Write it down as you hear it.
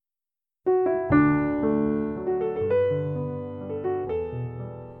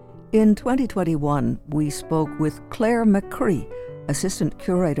In 2021, we spoke with Claire McCree, assistant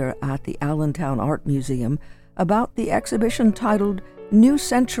curator at the Allentown Art Museum, about the exhibition titled New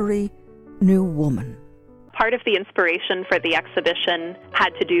Century, New Woman. Part of the inspiration for the exhibition had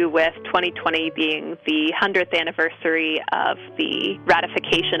to do with 2020 being the 100th anniversary of the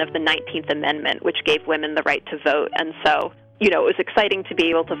ratification of the 19th Amendment, which gave women the right to vote. And so, it was exciting to be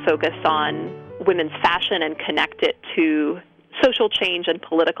able to focus on women's fashion and connect it to social change and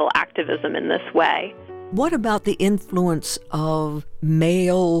political activism in this way. What about the influence of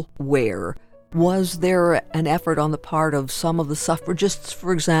male wear? Was there an effort on the part of some of the suffragists,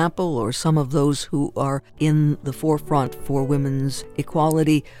 for example, or some of those who are in the forefront for women's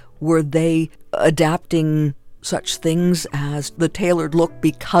equality? Were they adapting such things as the tailored look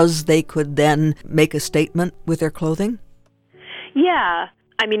because they could then make a statement with their clothing? Yeah.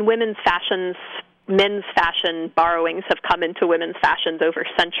 Women's fashions, men's fashion borrowings have come into women's fashions over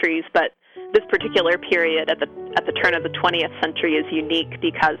centuries, but this particular period at the turn of the 20th century is unique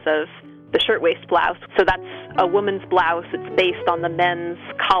because of the shirtwaist blouse. So that's a woman's blouse. It's based on the men's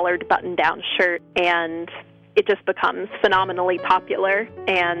collared button-down shirt, and it just becomes phenomenally popular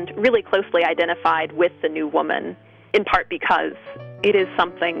and really closely identified with the new woman, in part because it is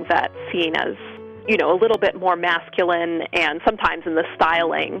something that's seen as, a little bit more masculine, and sometimes in the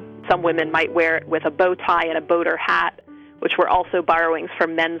styling, some women might wear it with a bow tie and a boater hat, which were also borrowings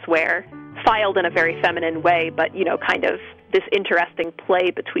from menswear, styled in a very feminine way, but, kind of this interesting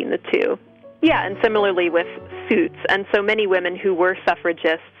play between the two. Yeah, and similarly with suits. And so many women who were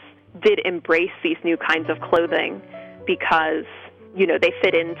suffragists did embrace these new kinds of clothing because, they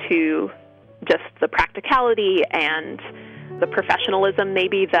fit into just the practicality and the professionalism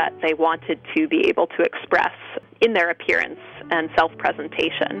maybe that they wanted to be able to express in their appearance and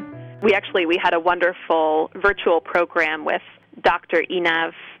self-presentation. We had a wonderful virtual program with Dr.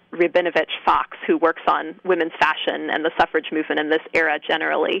 Inav Rabinovich-Fox, who works on women's fashion and the suffrage movement in this era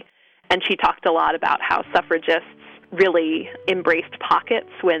generally. And she talked a lot about how suffragists really embraced pockets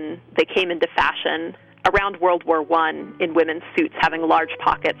when they came into fashion around World War I in women's suits having large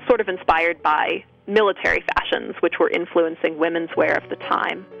pockets, sort of inspired by military fashions, which were influencing women's wear of the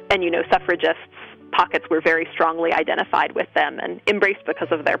time. And, suffragists' pockets were very strongly identified with them and embraced because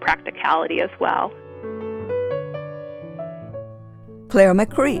of their practicality as well. Claire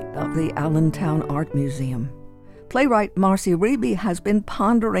McCree of the Allentown Art Museum. Playwright Marcy Reby has been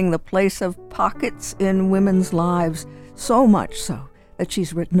pondering the place of pockets in women's lives, so much so that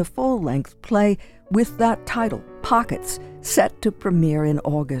she's written a full-length play with that title, Pockets, set to premiere in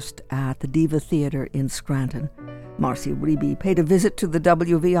August at the Diva Theatre in Scranton. Marcy Reby paid a visit to the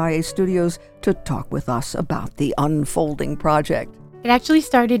WVIA studios to talk with us about the unfolding project. It actually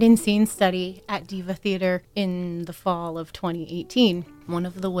started in scene study at Diva Theatre in the fall of 2018. One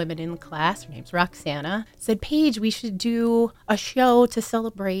of the women in the class, her name's Roxana, said, Paige, we should do a show to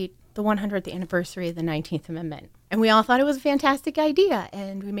celebrate the 100th anniversary of the 19th Amendment. And we all thought it was a fantastic idea.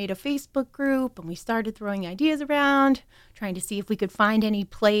 And we made a Facebook group and we started throwing ideas around, trying to see if we could find any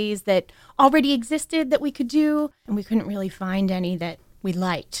plays that already existed that we could do. And we couldn't really find any that we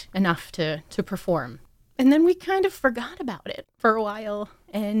liked enough to perform. And then we kind of forgot about it for a while.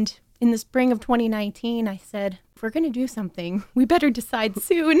 And in the spring of 2019, I said, if we're going to do something, we better decide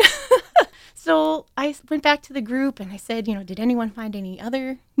soon. So I went back to the group and I said, did anyone find any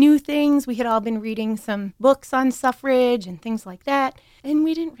other new things? We had all been reading some books on suffrage and things like that. And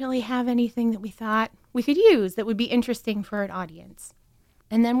we didn't really have anything that we thought we could use that would be interesting for an audience.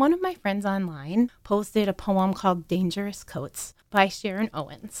 And then one of my friends online posted a poem called Dangerous Coats by Sharon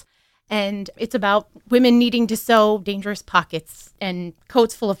Owens. And it's about women needing to sew dangerous pockets and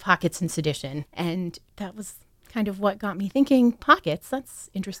coats full of pockets and sedition. And that was kind of what got me thinking, pockets, that's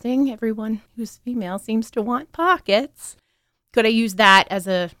interesting. Everyone who's female seems to want pockets. Could I use that as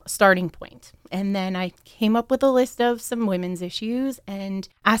a starting point? And then I came up with a list of some women's issues and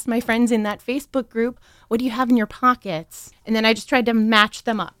asked my friends in that Facebook group, what do you have in your pockets? And then I just tried to match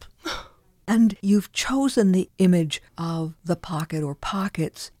them up. And you've chosen the image of the pocket or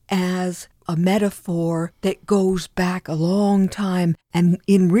pockets as a metaphor that goes back a long time, and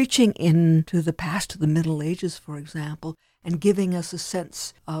in reaching into the past, to the Middle Ages, for example, and giving us a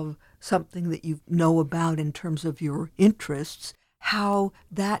sense of something that you know about in terms of your interests, how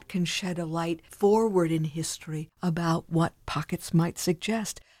that can shed a light forward in history about what pockets might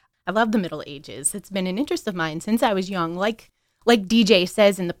suggest. I love the Middle Ages. It's been an interest of mine since I was young. Like DJ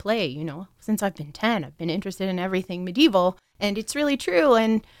says in the play, since I've been 10, I've been interested in everything medieval, and it's really true.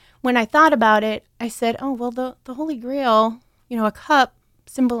 And when I thought about it, I said, oh, well, the Holy Grail, a cup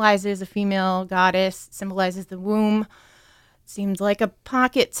symbolizes a female goddess, symbolizes the womb. seemed like a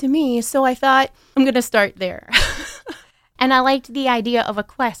pocket to me. So I thought, I'm going to start there. And I liked the idea of a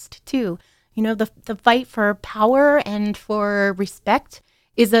quest, too. You know, the fight for power and for respect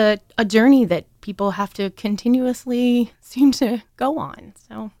is a journey that people have to continuously seem to go on.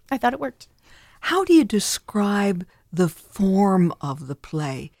 So I thought it worked. How do you describe the form of the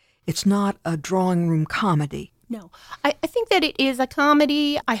play? It's not a drawing room comedy. No, I think that it is a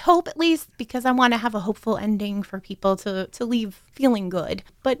comedy. I hope, at least, because I want to have a hopeful ending for people to leave feeling good.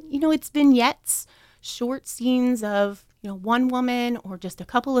 But, you know, it's vignettes, short scenes of, you know, one woman or just a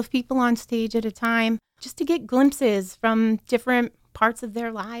couple of people on stage at a time, just to get glimpses from different parts of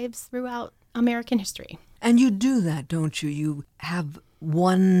their lives throughout American history. And you do that, don't you? You have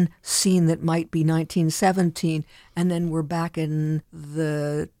one scene that might be 1917, and then we're back in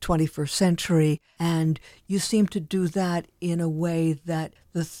the 21st century, and you seem to do that in a way that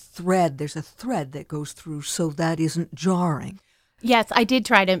there's a thread that goes through, so that isn't jarring. Yes, I did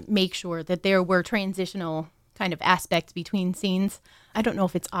try to make sure that there were transitional kind of aspects between scenes. I don't know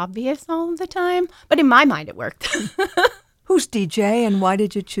if it's obvious all the time, but in my mind it worked. Who's DJ, and why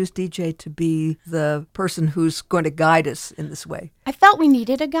did you choose DJ to be the person who's going to guide us in this way? I felt we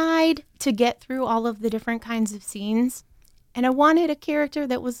needed a guide to get through all of the different kinds of scenes, and I wanted a character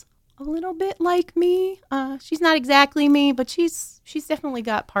that was a little bit like me. She's not exactly me, but she's definitely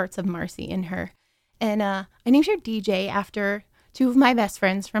got parts of Marcy in her. And I named her DJ after two of my best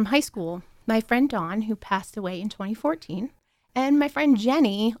friends from high school. My friend Dawn, who passed away in 2014, and my friend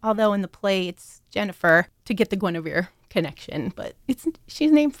Jenny, although in the play it's Jennifer to get the Guinevere connection, but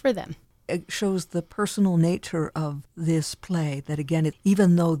she's named for them. It shows the personal nature of this play, that again,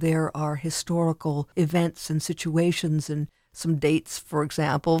 even though there are historical events and situations and some dates, for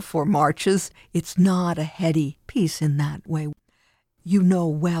example, for marches, it's not a heady piece in that way. You know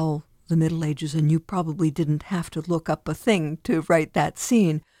well the Middle Ages, and you probably didn't have to look up a thing to write that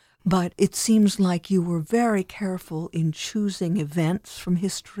scene. But it seems like you were very careful in choosing events from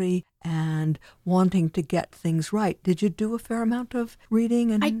history and wanting to get things right. Did you do a fair amount of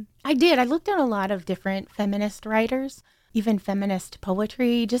reading? I did. I looked at a lot of different feminist writers, even feminist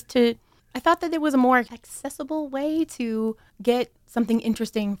poetry, I thought that there was a more accessible way to get something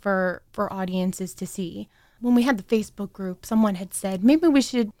interesting for audiences to see. When we had the Facebook group, someone had said, maybe we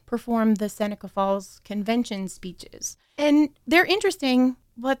should perform the Seneca Falls Convention speeches. And they're interesting,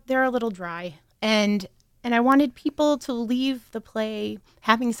 but they're a little dry. And I wanted people to leave the play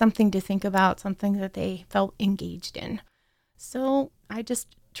having something to think about, something that they felt engaged in. So I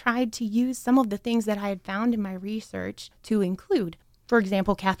just tried to use some of the things that I had found in my research to include. For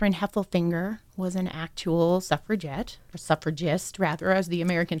example, Katharine Heffelfinger was an actual suffragette, or suffragist, rather, as the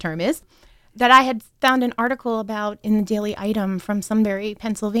American term is, that I had found an article about in the Daily Item from Sunbury,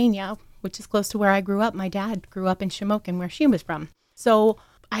 Pennsylvania, which is close to where I grew up. My dad grew up in Shamokin, where she was from. So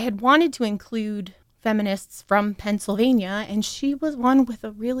I had wanted to include feminists from Pennsylvania, and she was one with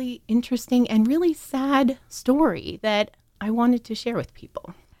a really interesting and really sad story that I wanted to share with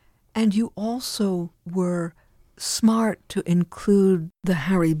people. And you also were smart to include the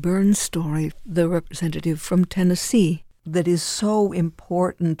Harry Burns story, the representative from Tennessee, that is so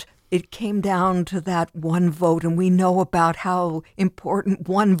important. It came down to that one vote, and we know about how important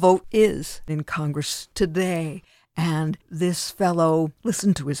one vote is in Congress today. And this fellow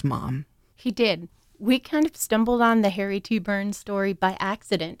listened to his mom. He did. We kind of stumbled on the Harry T. Burns story by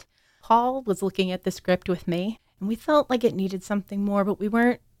accident. Paul was looking at the script with me, and we felt like it needed something more, but we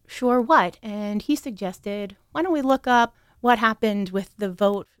weren't sure what. And he suggested, why don't we look up what happened with the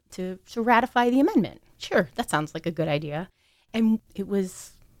vote to ratify the amendment? Sure, that sounds like a good idea. And it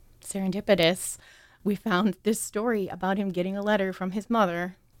was serendipitous. We found this story about him getting a letter from his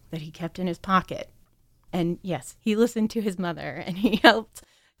mother that he kept in his pocket. And yes, he listened to his mother and he helped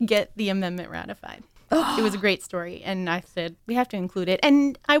get the amendment ratified. It was a great story. And I said, we have to include it.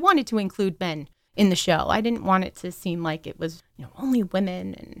 And I wanted to include men in the show. I didn't want it to seem like it was, only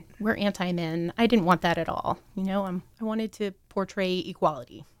women and we're anti-men. I didn't want that at all. I wanted to portray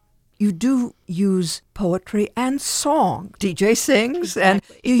equality. You do use poetry and song. DJ sings,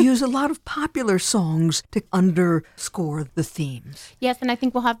 Exactly. And you use a lot of popular songs to underscore the themes. Yes, and I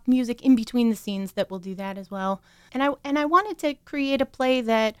think we'll have music in between the scenes that will do that as well. And I wanted to create a play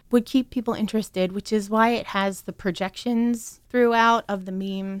that would keep people interested, which is why it has the projections throughout of the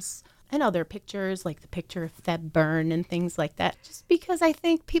memes and other pictures, like the picture of Feb Burn and things like that. Just because I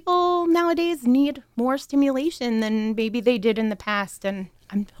think people nowadays need more stimulation than maybe they did in the past, and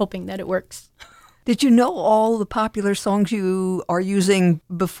I'm hoping that it works. Did you know all the popular songs you are using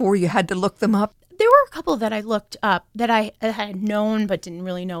before you had to look them up? There were a couple that I looked up that I had known but didn't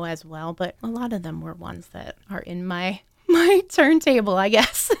really know as well, but a lot of them were ones that are in my my turntable, I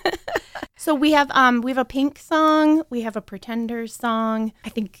guess. So we have a Pink song, we have a Pretenders song. I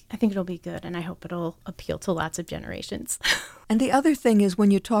think it'll be good, and I hope it'll appeal to lots of generations. And the other thing is, when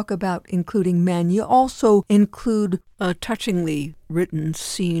you talk about including men, you also include a touchingly written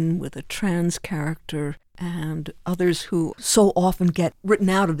scene with a trans character and others who so often get written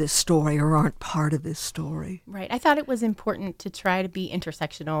out of this story or aren't part of this story. Right. I thought it was important to try to be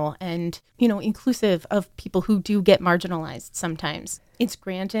intersectional and, inclusive of people who do get marginalized sometimes. It's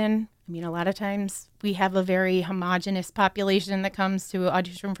Grandin. I mean, a lot of times we have a very homogenous population that comes to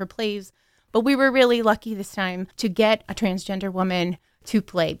audition for plays, but we were really lucky this time to get a transgender woman to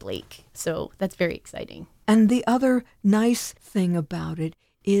play Blake. So that's very exciting. And the other nice thing about it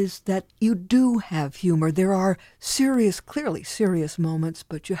is that you do have humor. There are clearly serious moments,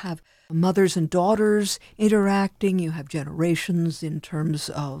 but you have mothers and daughters interacting. You have generations in terms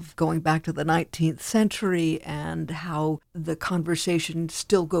of going back to the 19th century and how the conversation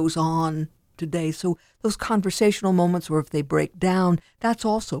still goes on today. So those conversational moments, or if they break down, that's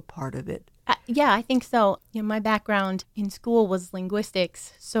also part of it. Yeah, I think so. My background in school was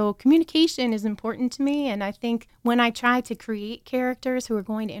linguistics, so communication is important to me. And I think when I try to create characters who are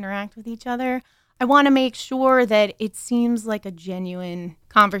going to interact with each other, I want to make sure that it seems like a genuine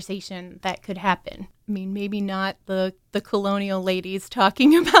conversation that could happen. I mean, maybe not the colonial ladies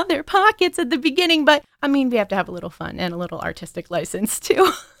talking about their pockets at the beginning, but I mean, we have to have a little fun and a little artistic license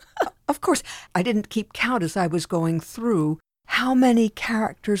too. Of course, I didn't keep count as I was going through. How many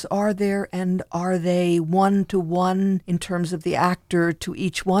characters are there, and are they one-to-one in terms of the actor to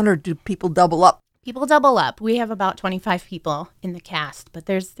each one, or do people double up? People double up. We have about 25 people in the cast, but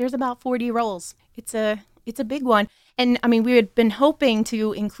there's about 40 roles. It's a big one. And I mean, we had been hoping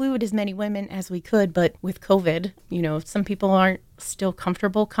to include as many women as we could, but with COVID, some people aren't still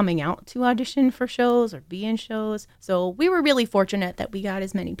comfortable coming out to audition for shows or be in shows. So we were really fortunate that we got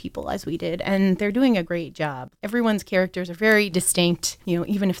as many people as we did, and they're doing a great job. Everyone's characters are very distinct,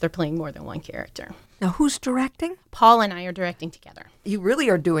 even if they're playing more than one character. Now, who's directing? Paul and I are directing together. You really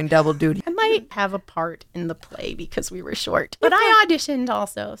are doing double duty. I might have a part in the play because we were short, but I auditioned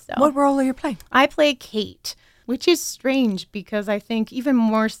also. So what role are you playing? I play Kate, which is strange because I think even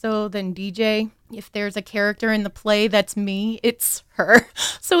more so than DJ, if there's a character in the play that's me, it's her.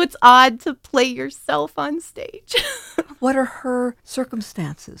 So it's odd to play yourself on stage. What are her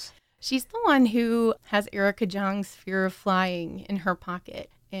circumstances? She's the one who has Erica Jong's Fear of Flying in her pocket.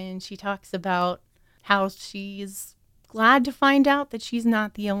 And she talks about how she's glad to find out that she's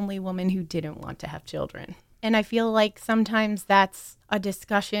not the only woman who didn't want to have children. And I feel like sometimes that's a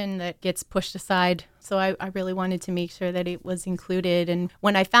discussion that gets pushed aside. So I really wanted to make sure that it was included. And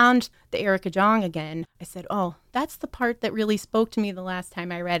when I found the Erica Jong again, I said, oh, that's the part that really spoke to me the last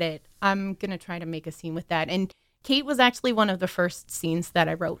time I read it. I'm going to try to make a scene with that. And Kate was actually one of the first scenes that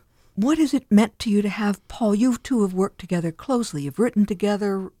I wrote. What has it meant to you to have Paul? You two have worked together closely. You've written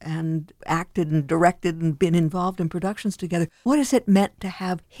together and acted and directed and been involved in productions together. What has it meant to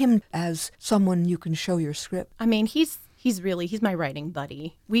have him as someone you can show your script? I mean, he's my writing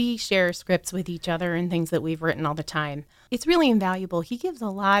buddy. We share scripts with each other and things that we've written all the time. It's really invaluable. He gives a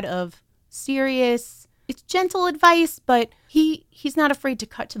lot of serious, it's gentle advice, but he's not afraid to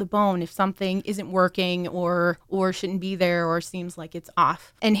cut to the bone if something isn't working or shouldn't be there or seems like it's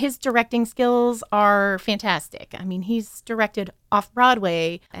off. And his directing skills are fantastic. I mean, he's directed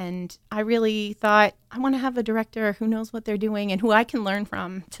off-Broadway, and I really thought, I want to have a director who knows what they're doing and who I can learn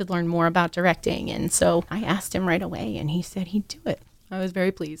from to learn more about directing. And so I asked him right away, and he said he'd do it. I was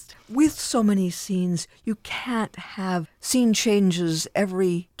very pleased. With so many scenes, you can't have scene changes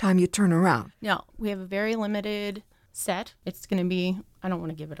every time you turn around. No, we have a very limited set. It's going to be, I don't want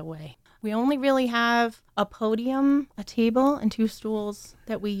to give it away. We only really have a podium, a table, and 2 stools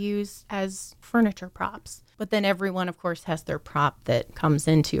that we use as furniture props. But then everyone, of course, has their prop that comes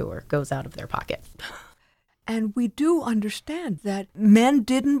into or goes out of their pocket. And we do understand that men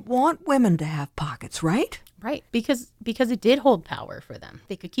didn't want women to have pockets, right? Right, because it did hold power for them.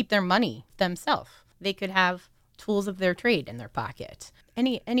 They could keep their money themselves. They could have tools of their trade in their pocket.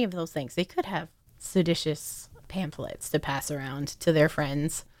 Any of those things. They could have seditious pamphlets to pass around to their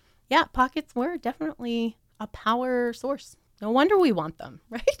friends. Yeah, pockets were definitely a power source. No wonder we want them,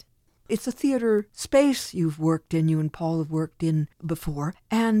 right? It's a theater space you've worked in, you and Paul have worked in before,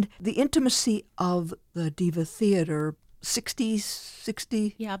 and the intimacy of the Diva Theater,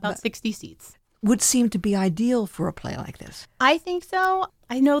 60? Yeah, about 60 seats. Would seem to be ideal for a play like this. I think so.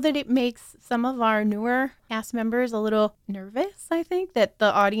 I know that it makes some of our newer cast members a little nervous, I think, that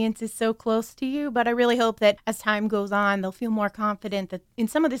the audience is so close to you. But I really hope that as time goes on, they'll feel more confident that in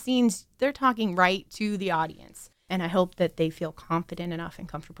some of the scenes, they're talking right to the audience. And I hope that they feel confident enough and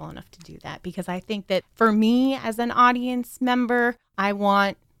comfortable enough to do that, because I think that for me as an audience member, I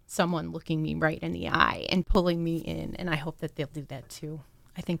want someone looking me right in the eye and pulling me in. And I hope that they'll do that too.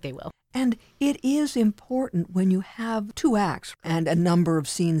 I think they will. And it is important when you have 2 acts and a number of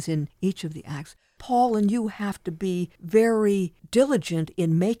scenes in each of the acts. Paul and you have to be very diligent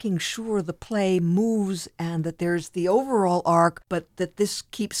in making sure the play moves and that there's the overall arc, but that this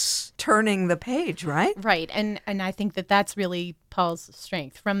keeps turning the page, right? Right. And I think that that's really Paul's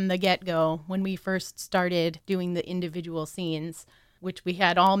strength. From the get-go, when we first started doing the individual scenes, which we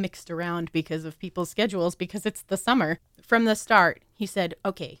had all mixed around because of people's schedules, because it's the summer. From the start, he said,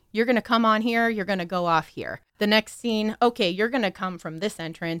 okay, you're going to come on here, you're going to go off here. The next scene, okay, you're going to come from this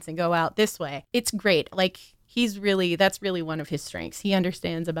entrance and go out this way. It's great. Like, that's really one of his strengths. He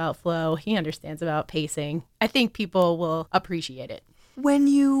understands about flow. He understands about pacing. I think people will appreciate it. When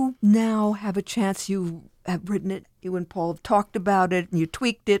you now have a chance, you have written it, you and Paul have talked about it, and you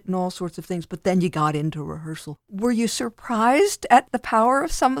tweaked it and all sorts of things, but then you got into rehearsal. Were you surprised at the power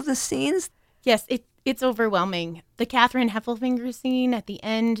of some of the scenes? Yes, it's overwhelming. The Katharine Heffelfinger scene, at the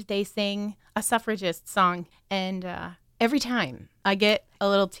end, they sing a suffragist song, and every time I get a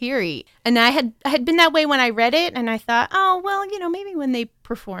little teary. And I had been that way when I read it, and I thought, oh, well, maybe when they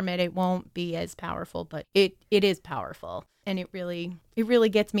perform it, it won't be as powerful, but it is powerful. And it really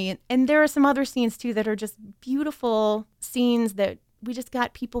gets me. And there are some other scenes, too, that are just beautiful scenes that we just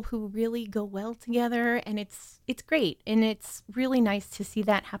got people who really go well together. And it's great. And it's really nice to see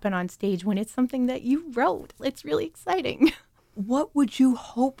that happen on stage when it's something that you wrote. It's really exciting. What would you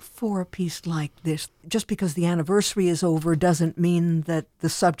hope for a piece like this? Just because the anniversary is over doesn't mean that the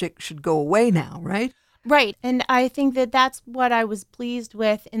subject should go away now, right? Right. And I think that that's what I was pleased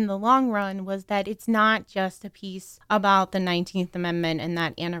with in the long run, was that it's not just a piece about the 19th Amendment and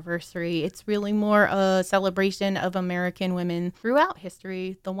that anniversary. It's really more a celebration of American women throughout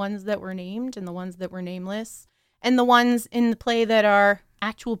history, the ones that were named and the ones that were nameless, and the ones in the play that are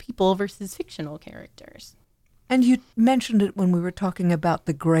actual people versus fictional characters. And you mentioned it when we were talking about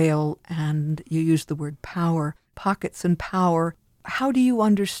the Grail, and you used the word power, pockets and power. How do you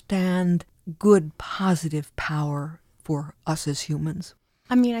understand good, positive power for us as humans?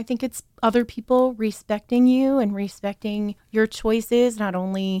 I mean, I think it's other people respecting you and respecting your choices, not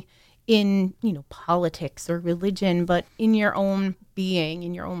only in, politics or religion, but in your own being,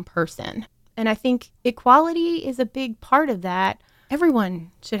 in your own person. And I think equality is a big part of that.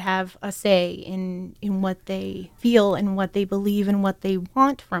 Everyone should have a say in what they feel and what they believe and what they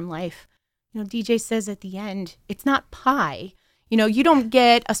want from life. DJ says at the end, it's not pie. You don't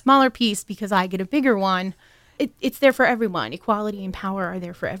get a smaller piece because I get a bigger one. It's there for everyone. Equality and power are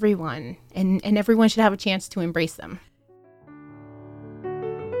there for everyone. And everyone should have a chance to embrace them.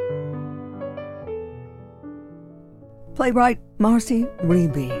 Playwright Marcy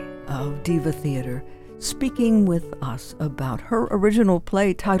Reby of Diva Theater, speaking with us about her original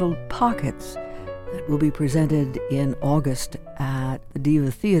play titled Pockets, that will be presented in August at the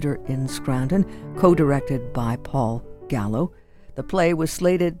Diva Theater in Scranton, co-directed by Paul Gallo. The play was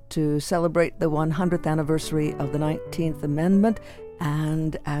slated to celebrate the 100th anniversary of the 19th Amendment,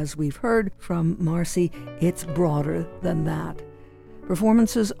 and as we've heard from Marcy, it's broader than that.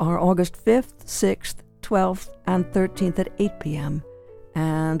 Performances are August 5th, 6th, 12th, and 13th at 8 p.m.,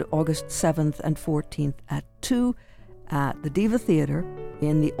 and August 7th and 14th at 2 at the Diva Theater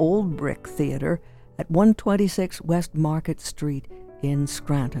in the Old Brick Theater at 126 West Market Street in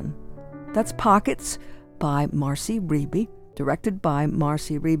Scranton. That's Pockets by Marcy Reby, directed by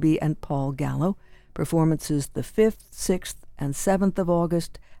Marcy Reby and Paul Gallo. Performances the 5th, 6th, and 7th of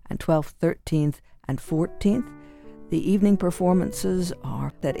August, and 12th, 13th, and 14th. The evening performances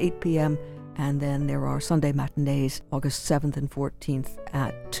are at 8 p.m., and then there are Sunday matinees, August 7th and 14th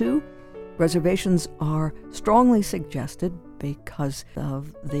at 2. Reservations are strongly suggested because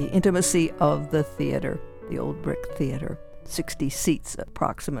of the intimacy of the theater, the Old Brick Theater, 60 seats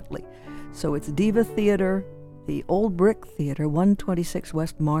approximately. So it's Diva Theater, the Old Brick Theater, 126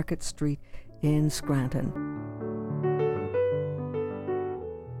 West Market Street in Scranton.